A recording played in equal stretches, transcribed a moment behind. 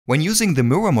When using the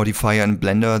mirror modifier in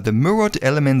Blender, the mirrored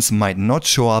elements might not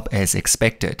show up as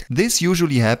expected. This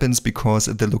usually happens because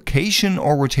the location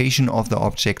or rotation of the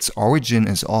object's origin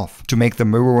is off. To make the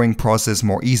mirroring process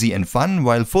more easy and fun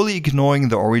while fully ignoring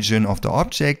the origin of the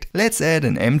object, let's add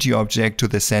an empty object to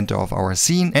the center of our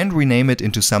scene and rename it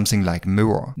into something like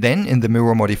mirror. Then in the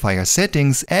mirror modifier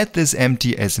settings, add this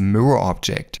empty as mirror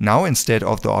object. Now instead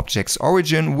of the object's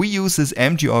origin, we use this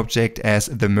empty object as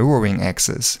the mirroring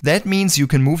axis. That means you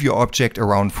can move your object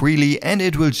around freely and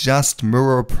it will just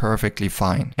mirror perfectly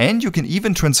fine. And you can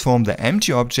even transform the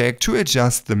empty object to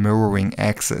adjust the mirroring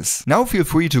axis. Now feel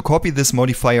free to copy this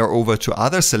modifier over to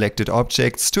other selected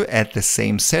objects to add the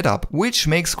same setup, which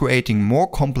makes creating more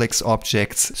complex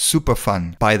objects super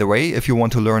fun. By the way, if you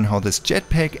want to learn how this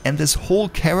jetpack and this whole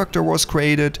character was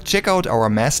created, check out our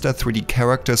Master 3D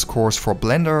Characters course for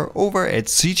Blender over at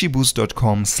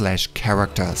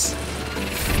cgboost.com/characters.